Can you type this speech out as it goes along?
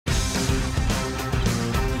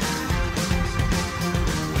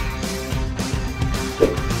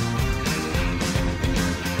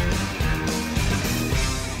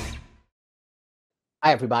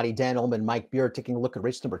Hi, everybody. Dan Illman, Mike Beer, taking a look at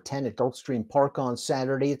race number 10 at Gulfstream Park on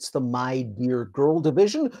Saturday. It's the My Dear Girl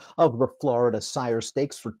division of the Florida Sire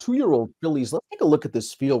Stakes for two-year-old fillies. Let's take a look at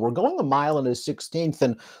this field. We're going a mile and a 16th,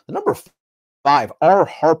 and the number 5, R.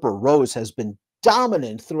 Harper Rose, has been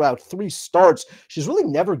dominant throughout 3 starts. She's really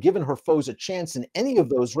never given her foes a chance in any of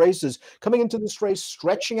those races. Coming into this race,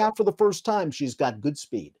 stretching out for the first time, she's got good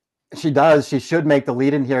speed. She does. She should make the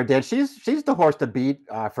lead in here, Dan. She's the horse to beat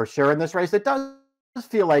for sure in this race. It does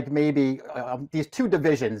feel like maybe these two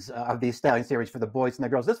divisions of these stallion series for the boys and the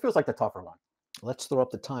girls. This feels like the tougher one. Let's throw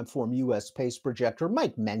up the Timeform US pace projector.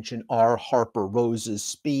 Mike mentioned R. Harper Rose's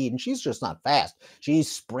speed, and she's just not fast. She's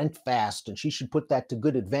sprint fast, and she should put that to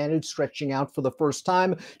good advantage, stretching out for the first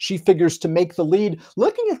time. She figures to make the lead.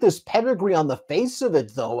 Looking at this pedigree on the face of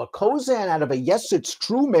it, though, a Kozan out of a Yes It's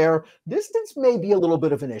True mare, distance may be a little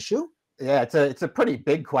bit of an issue. Yeah, it's a pretty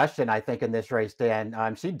big question, I think, in this race,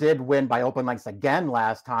 Dan. She did win by open lengths again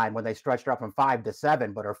last time when they stretched her up from 5 to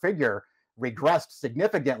 7, but her figure regressed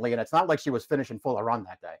significantly, and it's not like she was finishing full of run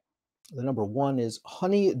that day. The number 1 is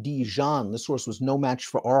Honey Dijon. This horse was no match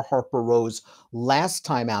for R. Harper Rose last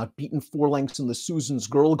time out, beaten 4 lengths in the Susan's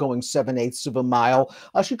Girl, going 7/8 of a mile.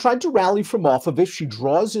 She tried to rally from off of it. She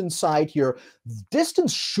draws inside here.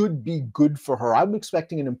 Distance should be good for her. I'm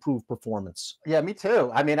expecting an improved performance. Yeah, me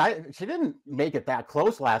too. I mean, she didn't make it that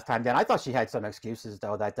close last time, Dan. I thought she had some excuses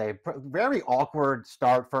though that day. Very awkward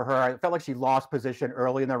start for her. I felt like she lost position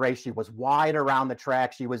early in the race. She was wide around the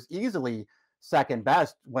track. She was easily second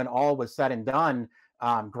best when all was said and done.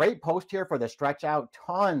 Great post here for the stretch out.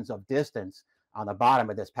 Tons of distance on the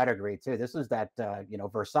bottom of this pedigree too. This is that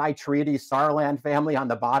Versailles Treaty Sarland family on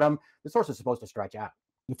the bottom. This horse is supposed to stretch out.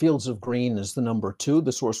 Fields of Green is the number 2.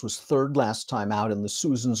 This horse was 3rd last time out in the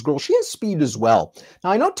Susan's Girl. She has speed as well.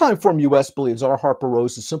 Now, I know Timeform US believes R. Harper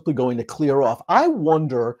Rose is simply going to clear off. I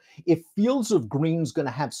wonder if Fields of Green's going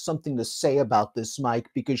to have something to say about this, Mike,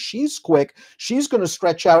 because she's quick, she's going to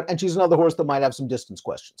stretch out, and she's another horse that might have some distance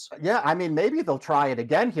questions. Yeah, I mean, maybe they'll try it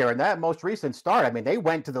again here. In that most recent start, I mean, they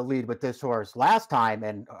went to the lead with this horse last time,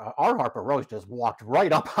 and R. Harper Rose just walked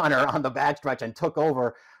right up on her on the backstretch and took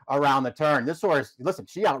over around the turn. This horse, listen,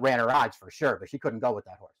 she outran her odds for sure, but she couldn't go with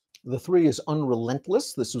that horse. The 3 is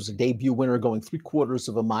Unrelentless. This was a debut winner going 3/4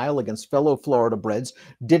 of a mile against fellow Florida breds.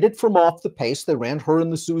 Did it from off the pace. They ran her in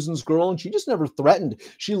the Susan's Girl, and she just never threatened.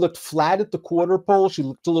 She looked flat at the quarter pole. She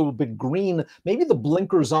looked a little bit green. Maybe the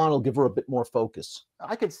blinkers on will give her a bit more focus.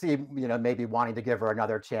 I could see, maybe wanting to give her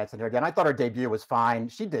another chance in here again. I thought her debut was fine.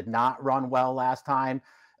 She did not run well last time.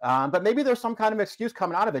 But maybe there's some kind of excuse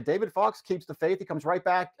coming out of it. David Fox keeps the faith. He comes right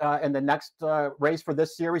back in the next race for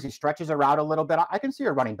this series. He stretches her out a little bit. I can see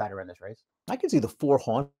her running better in this race. I can see the 4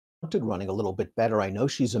 Haunted running a little bit better. I know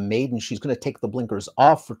she's a maiden. She's going to take the blinkers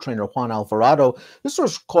off for trainer Juan Alvarado. This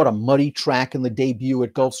horse caught a muddy track in the debut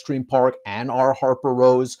at Gulfstream Park and R. Harper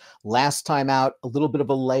Rose. Last time out, a little bit of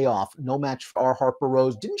a layoff. No match for R. Harper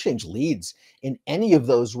Rose. Didn't change leads in any of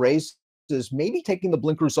those races. Maybe taking the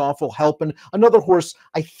blinkers off will help. And another horse,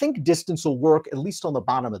 I think distance will work, at least on the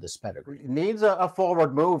bottom of this pedigree. Needs a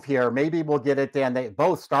forward move here. Maybe we'll get it, Dan. They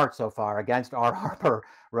both start so far against R. Harper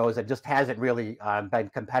Rose. It just hasn't really been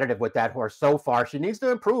competitive with that horse so far. She needs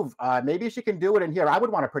to improve. Maybe she can do it in here. I would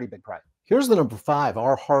want a pretty big price. Here's the number 5,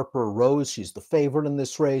 R. Harper Rose. She's the favorite in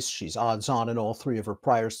this race. She's odds on in all 3 of her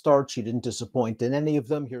prior starts. She didn't disappoint in any of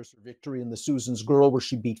them. Here's her victory in the Susan's Girl, where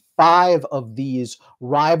she beat 5 of these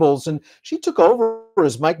rivals. And she took over,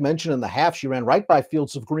 as Mike mentioned, in the half. She ran right by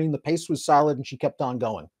Fields of Green. The pace was solid, and she kept on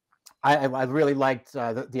going. I really liked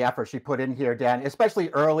the effort she put in here, Dan, especially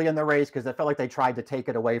early in the race, because I felt like they tried to take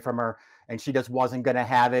it away from her, and she just wasn't going to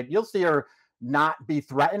have it. You'll see her not be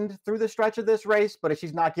threatened through the stretch of this race, but if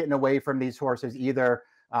she's not getting away from these horses either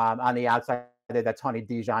on the outside, that's Honey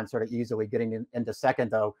Dijon sort of easily getting into second,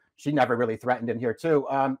 though. She never really threatened in here, too.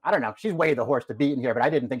 I don't know. She's way the horse to beat in here, but I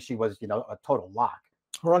didn't think she was, a total lock.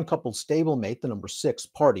 Her uncoupled stablemate, the number 6,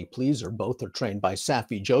 Party Pleaser, both are trained by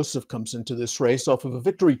Safi Joseph, comes into this race off of a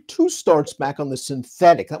victory 2 starts back on the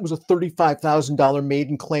synthetic. That was a $35,000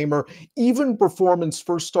 maiden claimer, even performance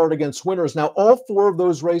first start against winners. Now, all 4 of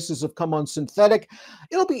those races have come on synthetic.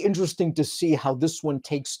 It'll be interesting to see how this one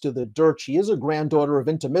takes to the dirt. She is a granddaughter of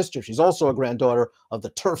Into Mischief. She's also a granddaughter of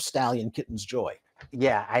the turf stallion Kitten's Joy.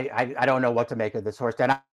 Yeah, I don't know what to make of this horse,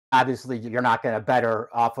 Dan. Obviously, you're not going to bet her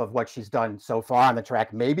off of what she's done so far on the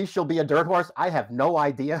track. Maybe she'll be a dirt horse. I have no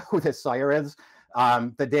idea who this sire is.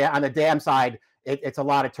 On the dam side, it's a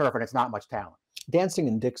lot of turf and it's not much talent. Dancing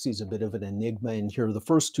in Dixie's a bit of an enigma in here. The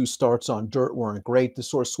first 2 starts on dirt weren't great.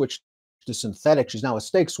 This horse switched to synthetic. She's now a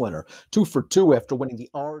stakes winner, 2 for 2 after winning the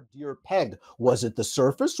R Deer Peg. Was it the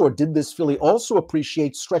surface, or did this filly also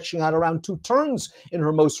appreciate stretching out around 2 turns in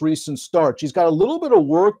her most recent start? She's got a little bit of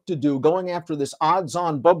work to do going after this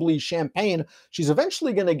odds-on bubbly champagne. She's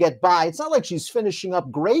eventually going to get by. It's not like she's finishing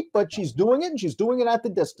up great, but she's doing it, and she's doing it at the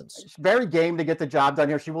distance. She's very game to get the job done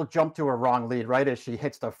here. She will jump to a wrong lead right as she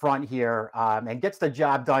hits the front here and gets the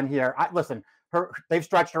job done here. Listen, they've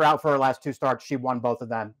stretched her out for her last 2 starts. She won both of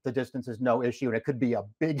them. The distance is no issue, and it could be a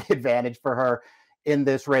big advantage for her in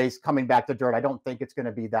this race coming back to dirt. I don't think it's going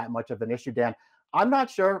to be that much of an issue, Dan. I'm not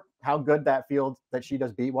sure how good that field that she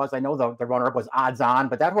just beat was. I know the runner-up was odds on,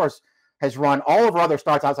 but that horse has run all of her other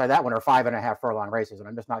starts outside that one are 5.5 furlong races, and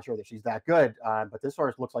I'm just not sure that she's that good. But this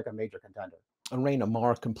horse looks like a major contender. And Raina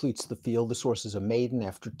Mar completes the field. This horse is a maiden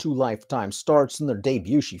after 2 lifetime starts. In their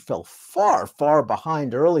debut, she fell far, far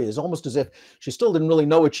behind early. It's almost as if she still didn't really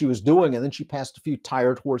know what she was doing. And then she passed a few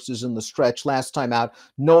tired horses in the stretch. Last time out,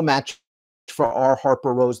 no match for R.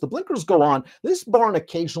 Harper Rose. The blinkers go on. This barn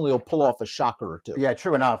occasionally will pull off a shocker or two. Yeah,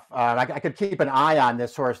 true enough. I could keep an eye on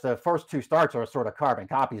this horse. The first 2 starts are sort of carbon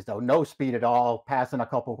copies, though. No speed at all, passing a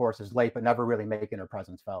couple horses late, but never really making her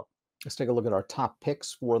presence felt. Let's take a look at our top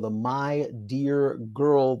picks for the My Dear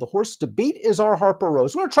Girl. The horse to beat is our Harper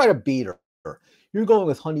Rose. We're going to try to beat her. You're going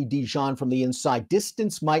with Honey Dijon from the inside.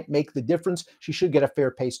 Distance might make the difference. She should get a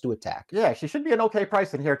fair pace to attack. Yeah, she should be an okay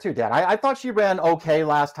price in here too, Dan. I thought she ran okay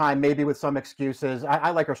last time, maybe with some excuses. I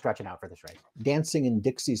like her stretching out for this race. Dancing in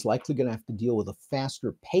Dixie's likely going to have to deal with a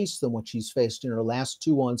faster pace than what she's faced in her last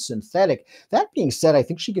 2 on synthetic. That being said, I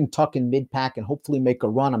think she can tuck in mid-pack and hopefully make a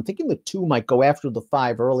run. I'm thinking the 2 might go after the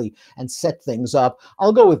 5 early and set things up.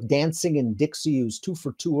 I'll go with Dancing in Dixie, who's 2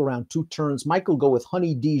 for 2 around 2 turns. Mike will go with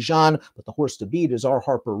Honey Dijon, but the horse to beat is our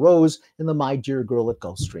Harper Rose in the My Dear Girl at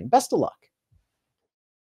Gulfstream. Best of luck.